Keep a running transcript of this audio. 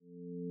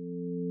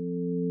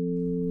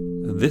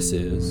This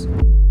is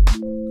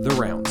The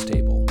Rounds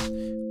Table.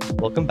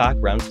 Welcome back,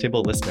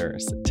 Roundtable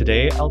listeners.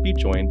 Today, I'll be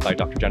joined by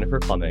Dr. Jennifer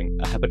Flemming,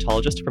 a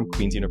hepatologist from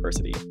Queen's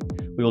University.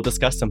 We will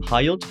discuss some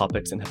high-yield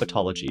topics in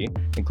hepatology,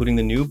 including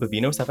the new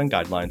Baveno 7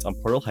 guidelines on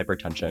portal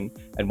hypertension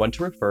and when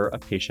to refer a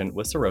patient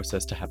with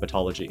cirrhosis to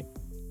hepatology.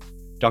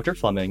 Dr.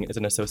 Flemming is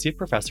an associate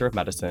professor of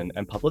medicine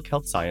and public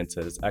health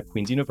sciences at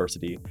Queen's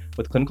University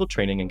with clinical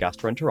training in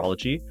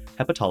gastroenterology,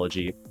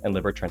 hepatology, and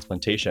liver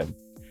transplantation.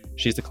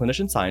 She's a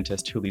clinician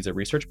scientist who leads a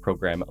research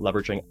program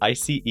leveraging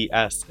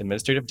ICES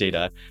administrative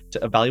data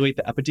to evaluate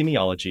the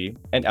epidemiology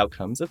and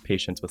outcomes of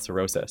patients with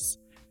cirrhosis.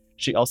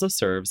 She also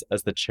serves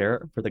as the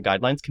chair for the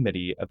Guidelines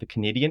Committee of the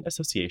Canadian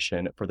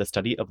Association for the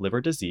Study of Liver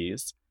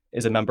Disease,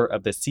 is a member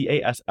of the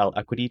CASL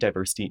Equity,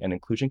 Diversity, and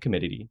Inclusion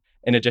Committee,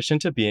 in addition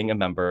to being a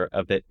member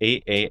of the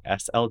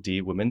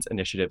AASLD Women's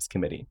Initiatives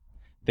Committee.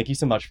 Thank you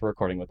so much for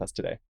recording with us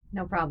today.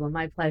 No problem.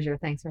 My pleasure.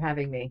 Thanks for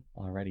having me.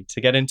 Alrighty,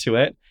 to get into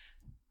it,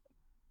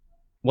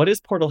 what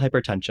is portal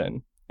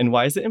hypertension, and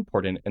why is it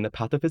important in the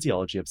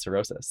pathophysiology of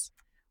cirrhosis?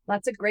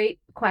 That's a great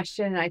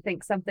question. I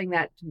think something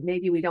that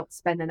maybe we don't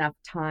spend enough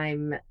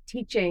time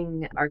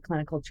teaching our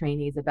clinical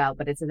trainees about,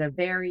 but it's in a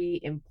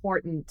very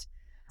important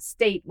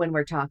state when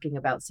we're talking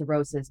about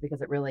cirrhosis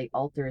because it really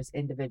alters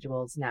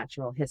individuals'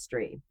 natural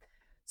history.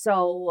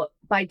 So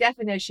by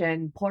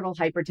definition, portal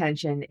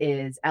hypertension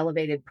is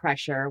elevated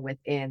pressure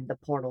within the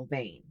portal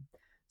vein.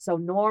 So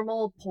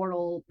normal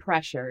portal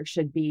pressure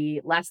should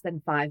be less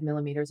than 5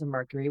 millimeters of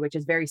mercury, which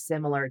is very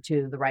similar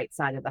to the right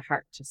side of the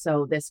heart.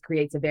 So this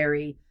creates a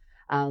very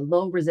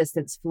low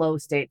resistance flow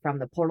state from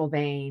the portal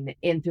vein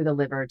in through the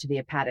liver to the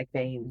hepatic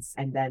veins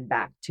and then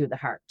back to the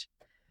heart.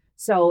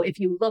 So if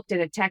you looked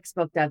at a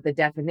textbook of the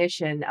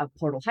definition of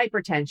portal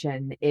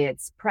hypertension,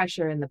 it's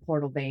pressure in the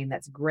portal vein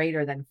that's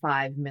greater than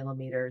 5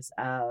 millimeters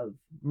of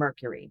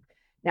mercury.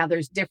 Now,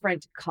 there's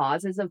different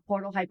causes of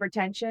portal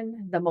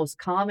hypertension. The most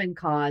common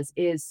cause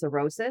is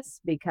cirrhosis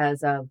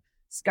because of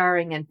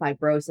scarring and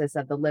fibrosis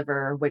of the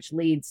liver, which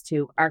leads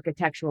to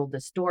architectural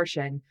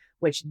distortion,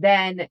 which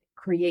then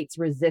creates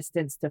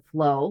resistance to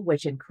flow,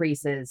 which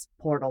increases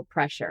portal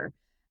pressure.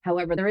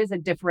 However, there is a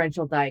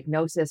differential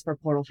diagnosis for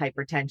portal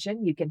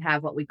hypertension. You can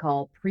have what we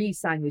call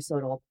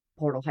pre-sinusodal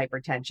portal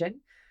hypertension,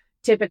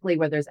 typically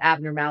where there's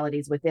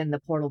abnormalities within the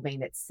portal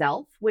vein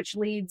itself, which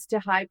leads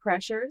to high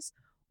pressures.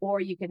 Or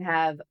you can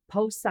have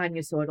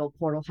post-sinusodal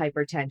portal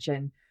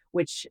hypertension,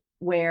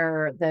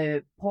 where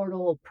the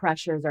portal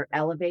pressures are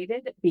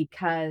elevated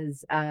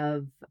because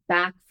of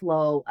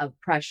backflow of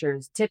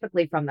pressures,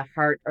 typically from the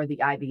heart or the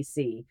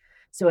IVC.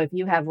 So if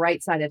you have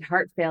right-sided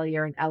heart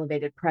failure and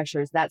elevated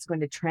pressures, that's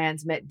going to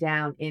transmit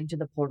down into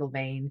the portal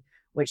vein,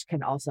 which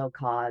can also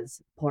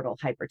cause portal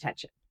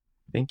hypertension.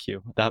 Thank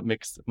you. That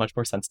makes much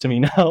more sense to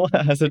me now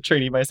as a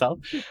trainee myself.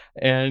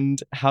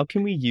 And how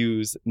can we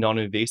use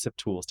non-invasive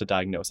tools to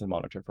diagnose and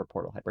monitor for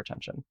portal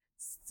hypertension?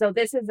 So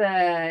this is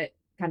a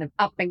kind of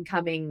up and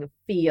coming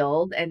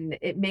field, and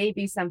it may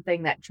be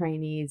something that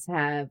trainees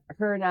have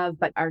heard of,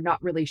 but are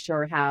not really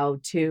sure how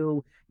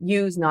to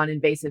use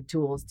non-invasive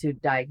tools to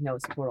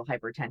diagnose portal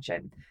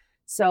hypertension.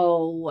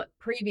 So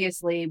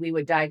previously, we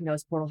would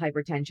diagnose portal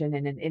hypertension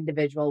in an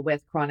individual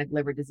with chronic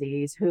liver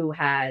disease who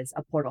has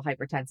a portal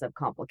hypertensive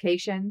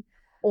complication,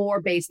 or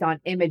based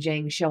on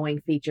imaging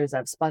showing features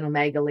of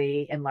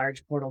splenomegaly,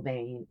 enlarged portal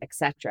vein,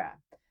 etc.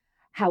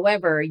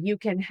 However, you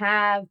can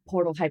have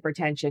portal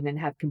hypertension and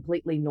have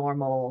completely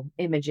normal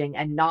imaging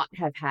and not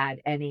have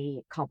had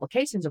any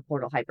complications of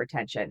portal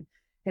hypertension.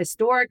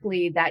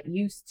 Historically, that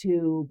used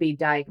to be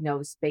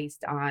diagnosed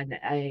based on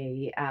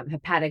a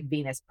hepatic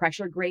venous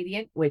pressure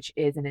gradient, which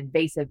is an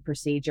invasive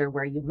procedure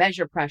where you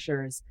measure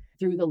pressures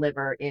through the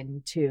liver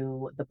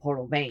into the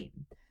portal vein.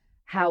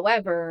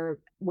 However,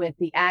 with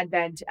the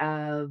advent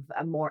of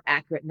a more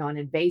accurate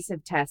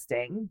non-invasive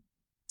testing,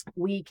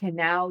 we can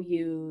now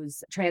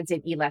use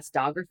transient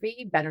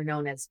elastography, better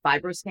known as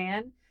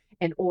FibroScan,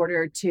 in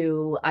order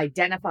to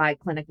identify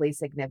clinically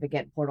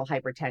significant portal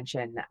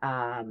hypertension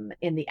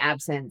in the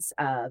absence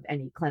of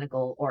any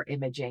clinical or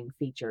imaging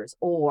features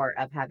or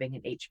of having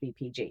an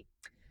HVPG.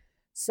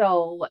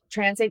 So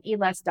transient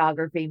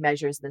elastography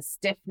measures the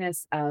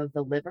stiffness of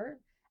the liver.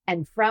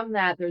 And from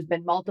that, there's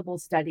been multiple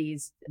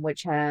studies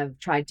which have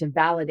tried to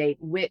validate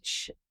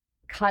which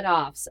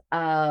cutoffs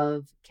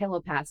of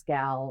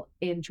kilopascal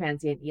in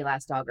transient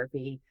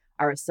elastography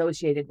are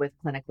associated with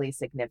clinically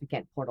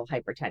significant portal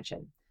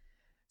hypertension.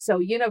 So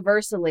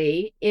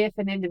universally, if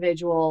an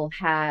individual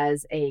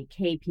has a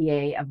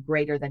KPA of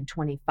greater than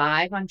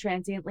 25 on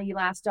transient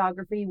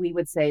elastography, we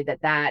would say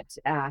that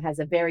has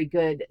a very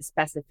good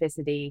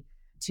specificity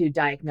to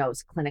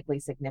diagnose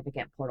clinically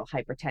significant portal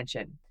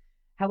hypertension.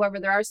 However,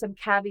 there are some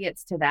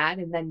caveats to that.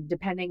 And then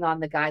depending on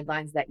the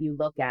guidelines that you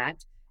look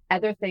at,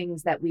 other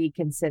things that we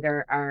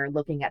consider are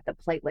looking at the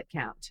platelet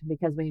count,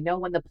 because we know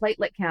when the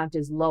platelet count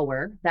is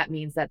lower, that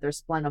means that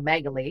there's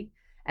splenomegaly.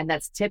 And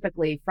that's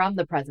typically from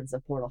the presence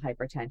of portal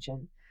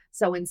hypertension.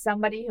 So in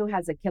somebody who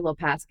has a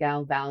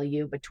kilopascal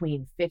value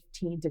between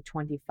 15 to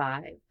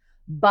 25,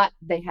 but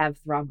they have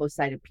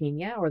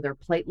thrombocytopenia or their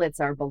platelets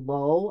are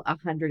below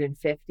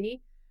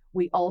 150,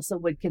 we also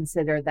would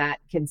consider that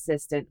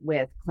consistent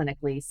with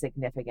clinically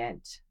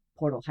significant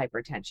portal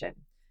hypertension.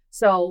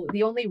 So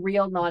the only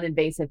real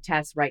non-invasive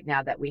test right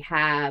now that we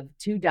have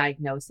to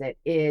diagnose it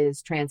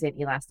is transient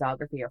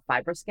elastography or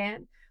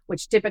FibroScan,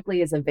 which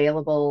typically is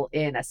available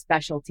in a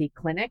specialty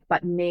clinic,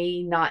 but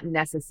may not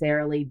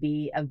necessarily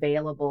be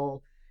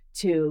available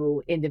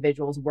to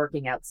individuals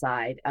working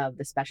outside of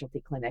the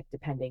specialty clinic,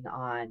 depending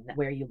on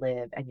where you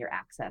live and your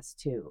access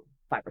to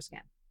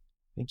FibroScan.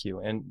 Thank you.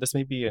 And this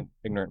may be an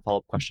ignorant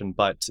follow-up question,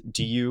 but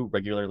do you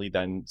regularly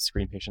then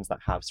screen patients that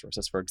have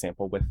cirrhosis, for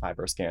example, with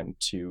FibroScan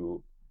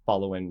to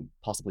follow and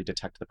possibly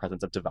detect the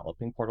presence of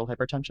developing portal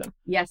hypertension?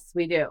 Yes,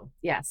 we do.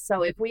 Yes.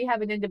 So if we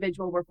have an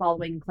individual we're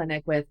following in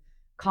clinic with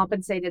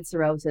compensated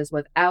cirrhosis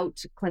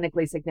without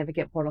clinically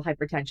significant portal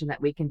hypertension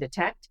that we can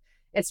detect,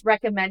 it's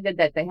recommended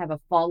that they have a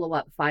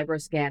follow-up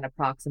FibroScan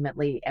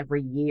approximately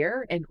every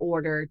year in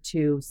order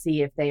to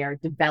see if they are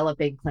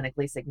developing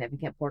clinically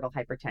significant portal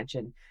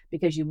hypertension,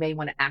 because you may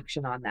want to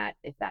action on that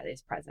if that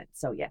is present.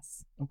 So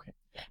yes. Okay.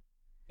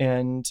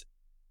 And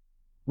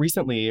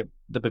recently,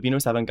 the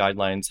Baveno 7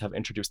 guidelines have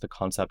introduced the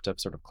concept of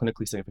sort of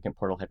clinically significant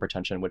portal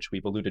hypertension, which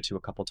we've alluded to a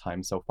couple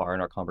times so far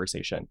in our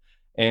conversation.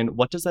 And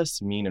what does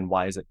this mean and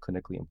why is it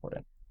clinically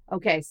important?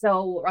 Okay,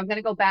 so I'm going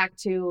to go back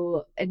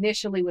to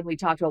initially when we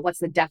talked about what's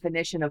the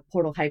definition of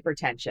portal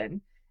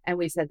hypertension. And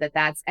we said that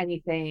that's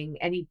any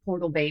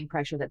portal vein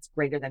pressure that's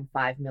greater than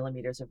 5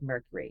 millimeters of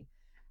mercury.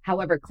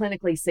 However,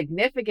 clinically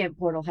significant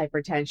portal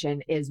hypertension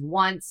is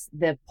once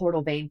the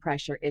portal vein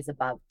pressure is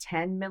above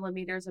 10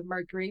 millimeters of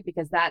mercury,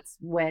 because that's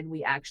when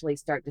we actually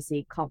start to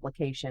see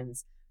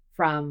complications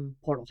from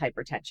portal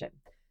hypertension.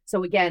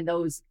 So again,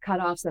 those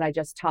cutoffs that I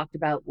just talked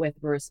about with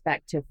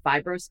respect to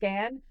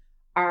FibroScan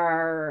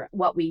are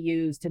what we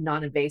use to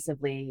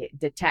non-invasively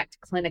detect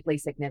clinically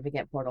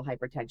significant portal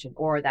hypertension,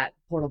 or that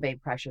portal vein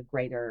pressure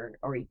greater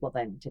or equal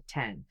than to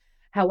 10.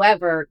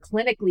 However,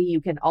 clinically,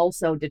 you can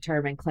also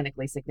determine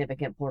clinically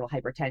significant portal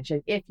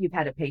hypertension if you've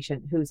had a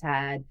patient who's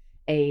had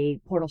a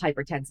portal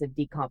hypertensive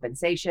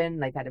decompensation,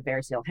 like had a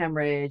variceal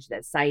hemorrhage, the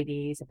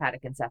ascites,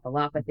 hepatic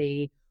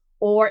encephalopathy,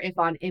 or if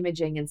on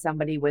imaging in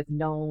somebody with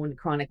known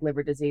chronic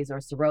liver disease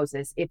or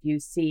cirrhosis, if you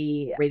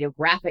see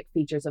radiographic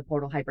features of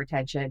portal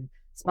hypertension,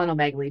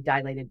 splenomegaly,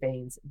 dilated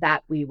veins,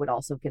 that we would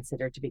also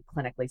consider to be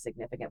clinically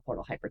significant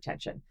portal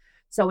hypertension.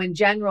 So in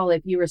general,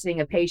 if you were seeing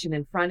a patient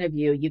in front of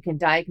you, you can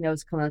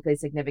diagnose clinically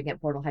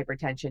significant portal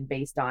hypertension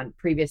based on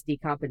previous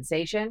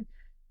decompensation,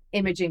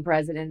 imaging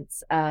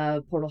presence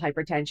of portal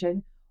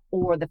hypertension,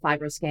 or the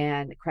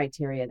FibroScan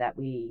criteria that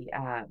we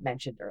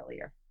mentioned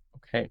earlier.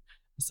 Okay.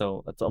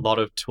 So that's a lot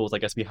of tools I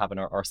guess we have in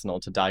our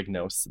arsenal to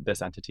diagnose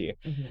this entity.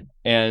 Mm-hmm.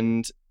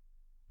 And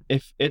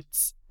if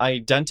it's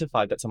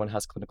identified that someone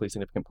has clinically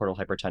significant portal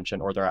hypertension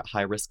or they're at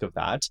high risk of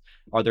that,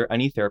 are there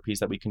any therapies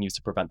that we can use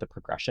to prevent the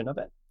progression of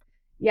it?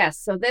 Yes.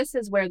 So this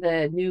is where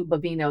the new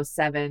Baveno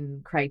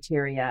 7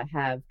 criteria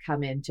have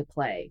come into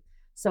play.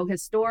 So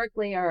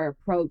historically, our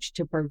approach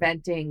to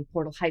preventing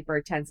portal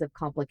hypertensive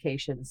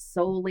complications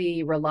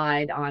solely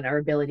relied on our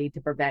ability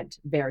to prevent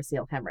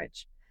variceal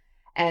hemorrhage.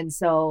 And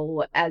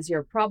so, as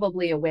you're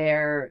probably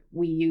aware,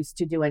 we used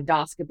to do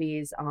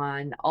endoscopies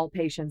on all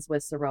patients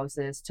with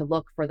cirrhosis to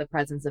look for the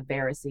presence of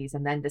varices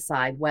and then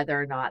decide whether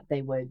or not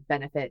they would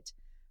benefit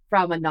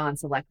from a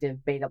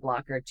non-selective beta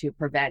blocker to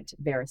prevent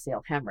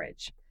variceal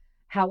hemorrhage.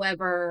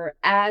 However,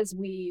 as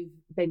we've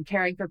been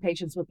caring for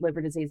patients with liver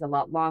disease a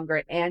lot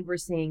longer, and we're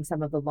seeing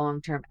some of the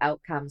long-term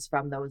outcomes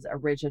from those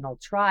original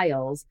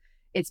trials,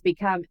 it's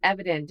become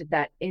evident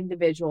that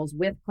individuals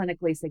with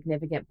clinically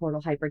significant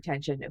portal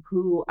hypertension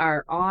who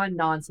are on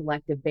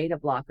non-selective beta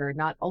blocker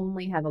not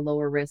only have a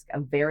lower risk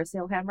of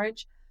variceal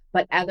hemorrhage,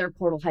 but other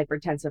portal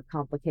hypertensive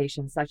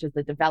complications such as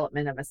the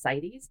development of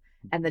ascites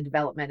and the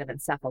development of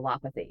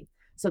encephalopathy.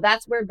 So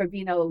that's where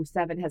Baveno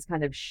 7 has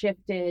kind of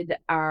shifted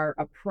our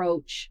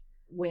approach,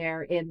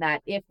 where in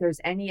that if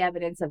there's any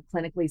evidence of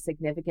clinically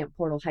significant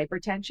portal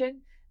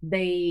hypertension,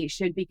 they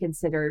should be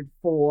considered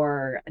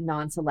for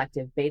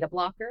non-selective beta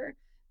blocker.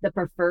 The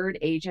preferred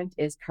agent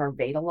is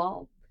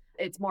carvedilol.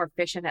 It's more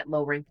efficient at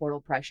lowering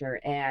portal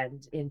pressure,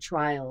 and in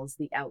trials,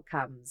 the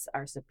outcomes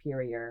are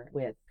superior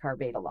with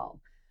carvedilol.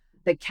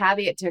 The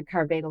caveat to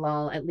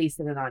carvedilol, at least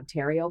in an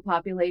Ontario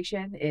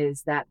population,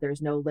 is that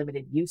there's no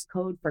limited use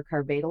code for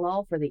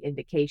carvedilol for the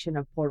indication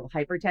of portal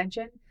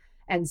hypertension.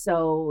 And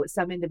so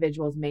some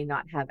individuals may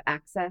not have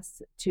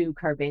access to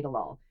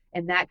carvedilol.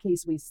 In that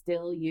case, we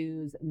still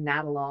use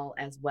nadolol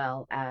as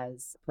well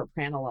as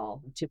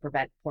propranolol to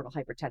prevent portal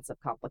hypertensive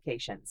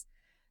complications.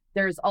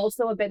 There's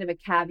also a bit of a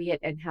caveat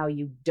in how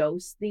you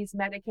dose these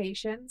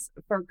medications.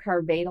 For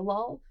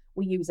carvedilol,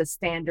 we use a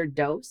standard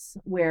dose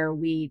where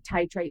we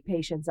titrate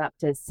patients up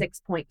to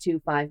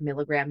 6.25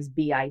 milligrams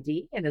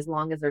BID, and as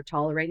long as they're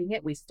tolerating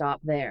it, we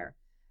stop there.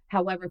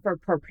 However, for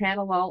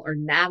propranolol or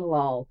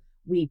nadolol,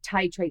 we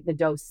titrate the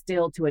dose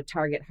still to a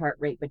target heart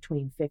rate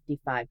between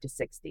 55 to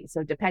 60.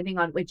 So depending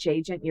on which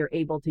agent you're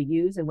able to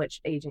use and which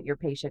agent your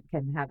patient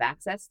can have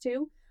access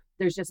to,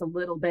 there's just a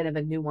little bit of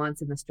a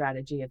nuance in the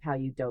strategy of how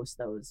you dose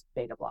those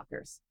beta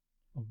blockers.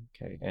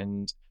 Okay.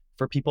 And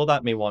For people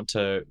that may want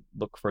to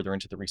look further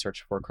into the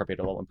research for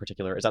carvedilol in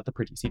particular, is that the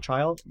Perdisi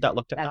trial that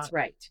looked at that? That's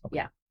right. Okay.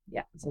 Yeah.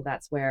 Yeah. So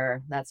that's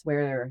where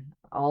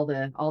all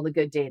the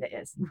good data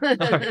is.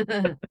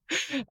 Alright.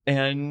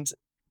 And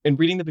in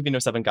reading the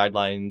Bovino 7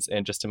 guidelines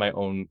and just in my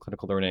own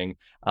clinical learning,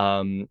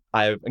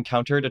 I've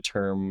encountered a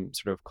term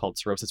sort of called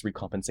cirrhosis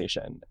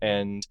recompensation.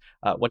 And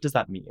what does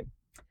that mean?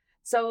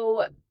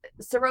 So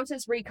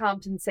cirrhosis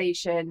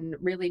recompensation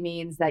really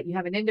means that you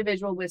have an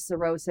individual with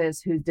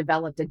cirrhosis who's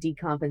developed a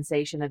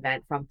decompensation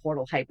event from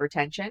portal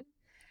hypertension.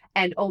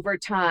 And over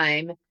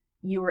time,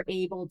 you are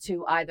able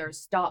to either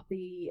stop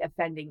the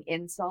offending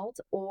insult,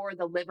 or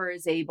the liver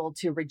is able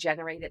to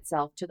regenerate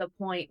itself to the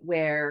point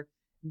where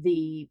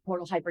the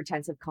portal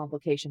hypertensive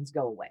complications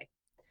go away.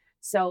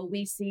 So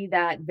we see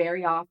that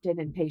very often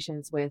in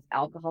patients with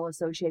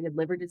alcohol-associated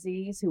liver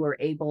disease who are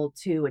able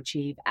to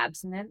achieve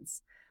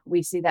abstinence.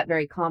 We see that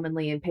very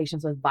commonly in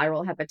patients with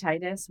viral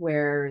hepatitis,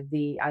 where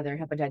the either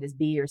hepatitis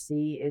B or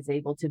C is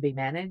able to be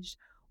managed,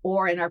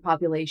 or in our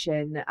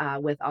population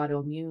with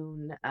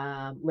autoimmune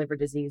liver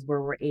disease,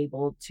 where we're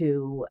able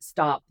to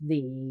stop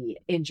the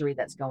injury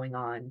that's going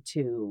on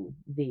to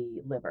the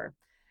liver.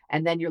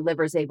 And then your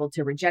liver is able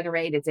to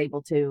regenerate. It's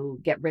able to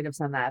get rid of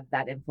some of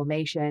that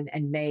inflammation,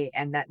 and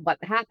that what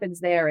happens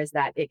there is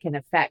that it can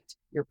affect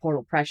your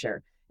portal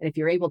pressure. And if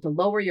you're able to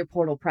lower your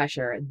portal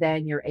pressure,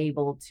 then you're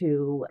able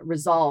to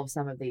resolve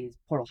some of these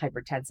portal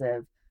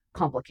hypertensive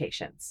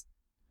complications.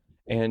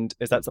 And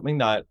is that something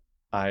that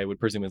I would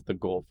presume is the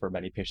goal for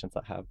many patients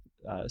that have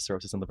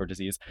cirrhosis and liver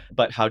disease?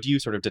 But how do you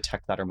sort of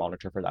detect that or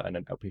monitor for that in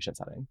an outpatient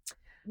setting?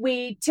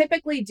 We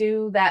typically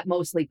do that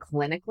mostly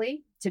clinically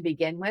to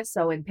begin with.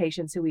 So in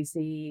patients who we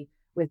see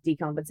with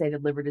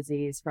decompensated liver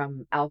disease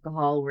from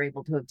alcohol, we're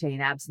able to obtain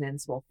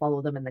abstinence. We'll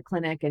follow them in the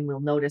clinic, and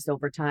we'll notice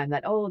over time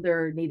that, oh,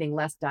 they're needing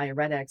less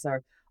diuretics,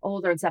 or, oh,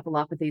 their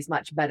encephalopathy is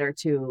much better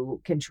to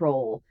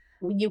control.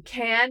 You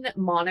can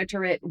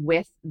monitor it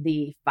with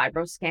the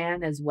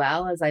fibroscan as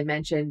well. As I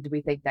mentioned,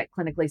 we think that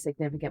clinically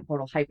significant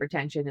portal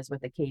hypertension is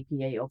with a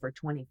KPA over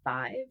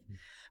 25.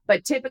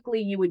 But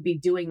typically you would be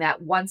doing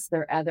that once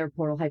their other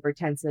portal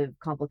hypertensive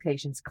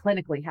complications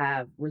clinically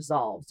have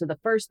resolved. So the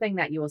first thing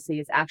that you will see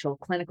is actual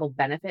clinical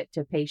benefit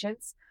to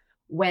patients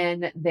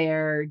when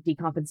their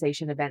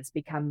decompensation events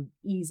become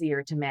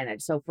easier to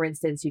manage. So for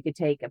instance, you could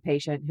take a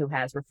patient who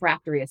has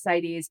refractory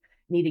ascites,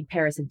 needing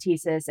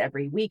paracentesis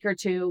every week or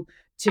two,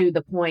 to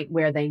the point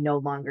where they no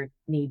longer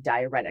need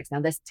diuretics. Now,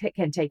 this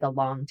can take a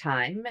long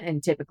time,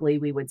 and typically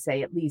we would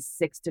say at least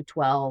 6 to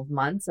 12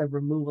 months of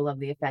removal of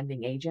the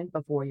offending agent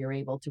before you're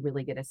able to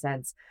really get a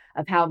sense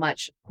of how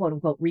much, quote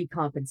unquote,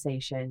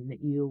 recompensation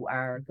you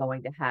are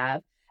going to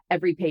have.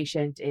 Every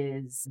patient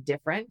is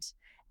different,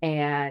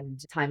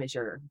 and time is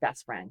your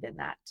best friend in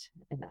that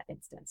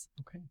instance.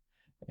 Okay.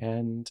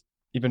 And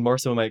even more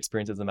so in my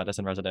experience as a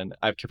medicine resident,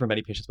 I've cared for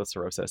many patients with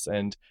cirrhosis,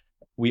 and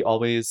we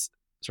always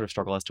sort of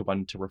struggle as to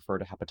when to refer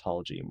to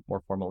hepatology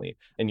more formally.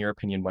 In your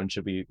opinion, when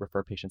should we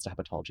refer patients to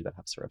hepatology that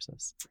have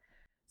cirrhosis?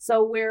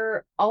 So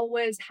we're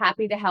always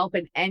happy to help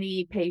in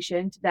any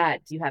patient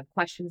that you have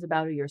questions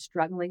about or you're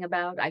struggling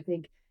about. I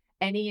think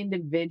any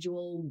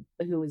individual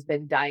who has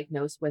been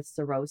diagnosed with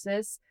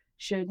cirrhosis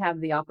should have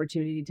the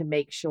opportunity to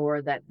make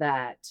sure that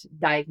that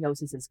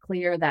diagnosis is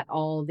clear, that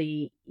all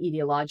the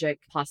etiologic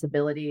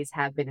possibilities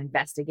have been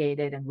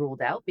investigated and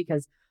ruled out,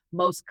 because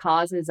most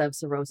causes of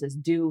cirrhosis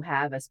do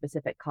have a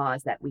specific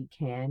cause that we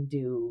can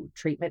do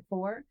treatment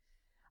for.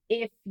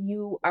 If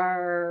you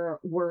are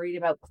worried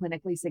about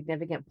clinically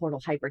significant portal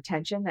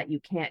hypertension that you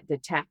can't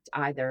detect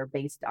either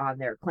based on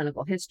their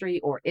clinical history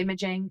or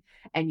imaging,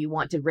 and you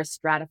want to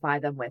risk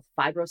stratify them with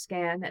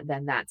fibroscan,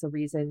 then that's a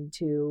reason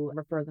to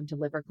refer them to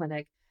liver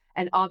clinic.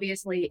 And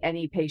obviously,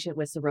 any patient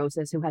with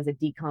cirrhosis who has a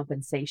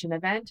decompensation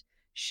event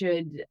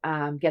should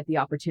get the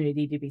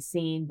opportunity to be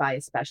seen by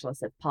a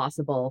specialist if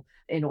possible,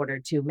 in order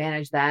to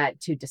manage that,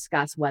 to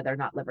discuss whether or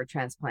not liver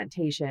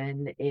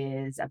transplantation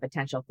is a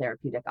potential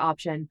therapeutic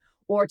option,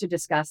 or to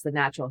discuss the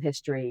natural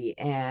history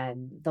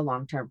and the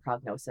long-term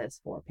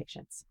prognosis for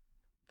patients.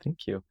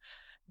 Thank you.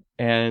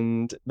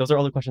 And those are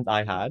all the questions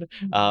I had.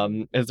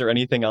 Is there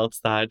anything else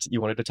that you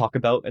wanted to talk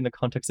about in the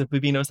context of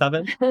Bovino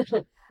 7?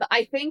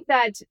 I think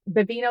that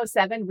Bovino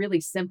 7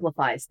 really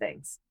simplifies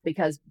things,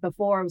 because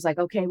before it was like,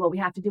 okay, well, we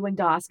have to do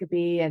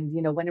endoscopy, and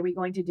when are we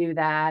going to do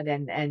that?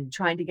 And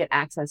trying to get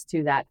access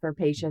to that for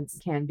patients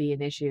can be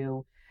an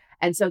issue.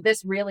 And so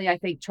this really, I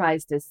think,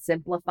 tries to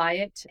simplify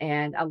it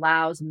and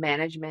allows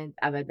management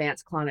of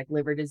advanced chronic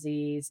liver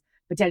disease,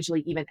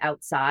 potentially even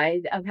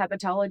outside of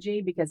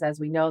hepatology, because as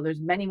we know, there's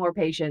many more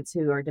patients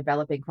who are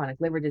developing chronic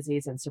liver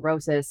disease and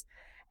cirrhosis,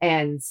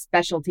 and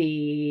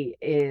specialty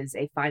is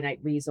a finite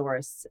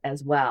resource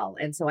as well.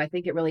 And so I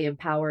think it really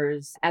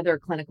empowers other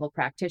clinical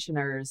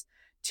practitioners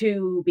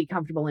to be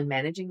comfortable in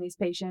managing these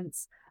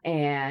patients,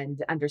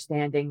 and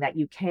understanding that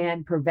you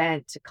can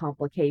prevent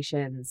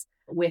complications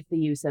with the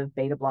use of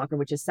beta blocker,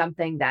 which is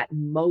something that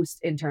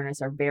most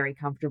internists are very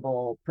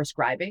comfortable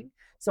prescribing.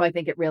 So I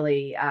think it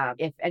really,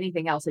 if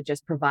anything else, it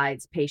just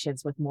provides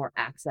patients with more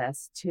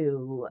access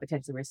to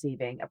potentially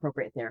receiving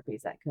appropriate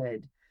therapies that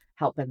could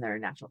help in their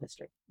natural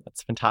history.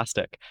 That's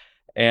fantastic.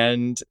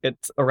 And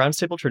it's a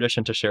roundtable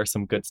tradition to share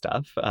some good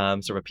stuff,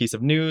 sort of a piece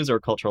of news or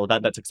cultural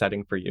event that's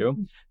exciting for you.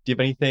 Do you have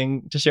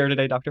anything to share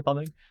today, Dr.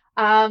 Flemming?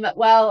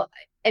 Well,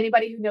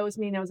 anybody who knows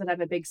me knows that I'm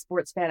a big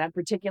sports fan. I'm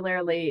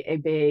particularly a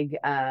big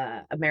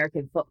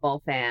American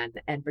football fan,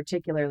 and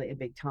particularly a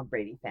big Tom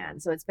Brady fan.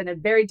 So it's been a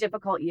very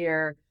difficult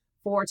year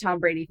for Tom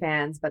Brady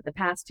fans, but the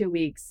past 2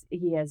 weeks,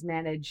 he has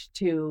managed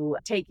to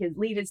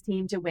lead his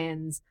team to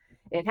wins.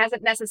 It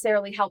hasn't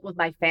necessarily helped with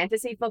my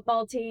fantasy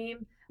football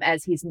team,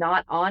 as he's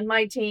not on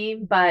my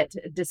team. But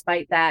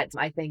despite that,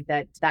 I think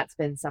that that's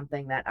been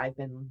something that I've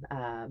been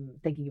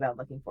thinking about,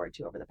 looking forward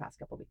to over the past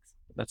couple of weeks.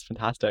 That's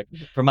fantastic.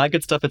 For my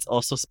good stuff, it's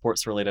also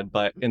sports related,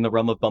 but in the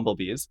realm of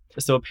bumblebees.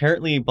 So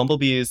apparently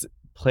bumblebees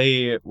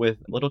play with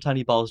little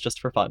tiny balls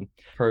just for fun,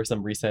 per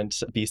some recent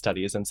bee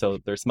studies. And so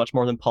there's much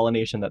more than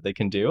pollination that they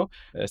can do.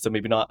 So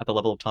maybe not at the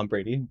level of Tom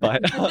Brady,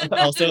 but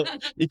also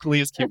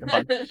equally as cute and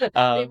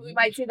fun. We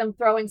might see them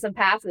throwing some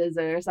passes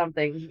or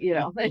something,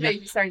 they may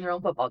be starting their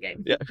own football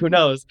game. Yeah, who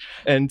knows?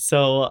 And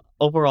so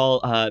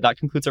overall, that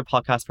concludes our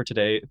podcast for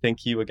today.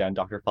 Thank you again,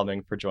 Dr.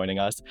 Flemming, for joining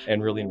us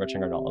and really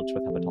enriching our knowledge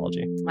with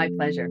hepatology. My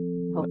pleasure.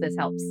 Hope this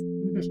helps.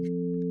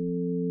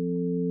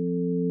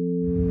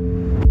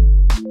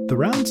 The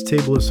Rounds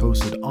Table is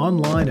hosted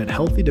online at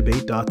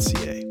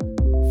healthydebate.ca.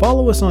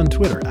 Follow us on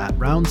Twitter at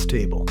Rounds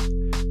Table.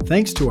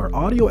 Thanks to our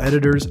audio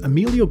editors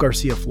Emilio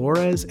Garcia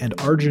Flores and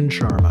Arjun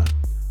Sharma.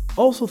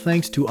 Also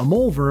thanks to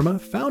Amol Verma,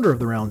 founder of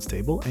The Rounds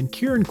Table, and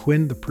Kieran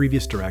Quinn, the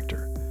previous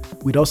director.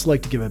 We'd also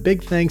like to give a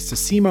big thanks to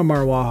Seema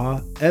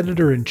Marwaha,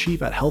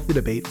 editor-in-chief at Healthy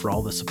Debate, for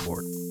all the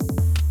support.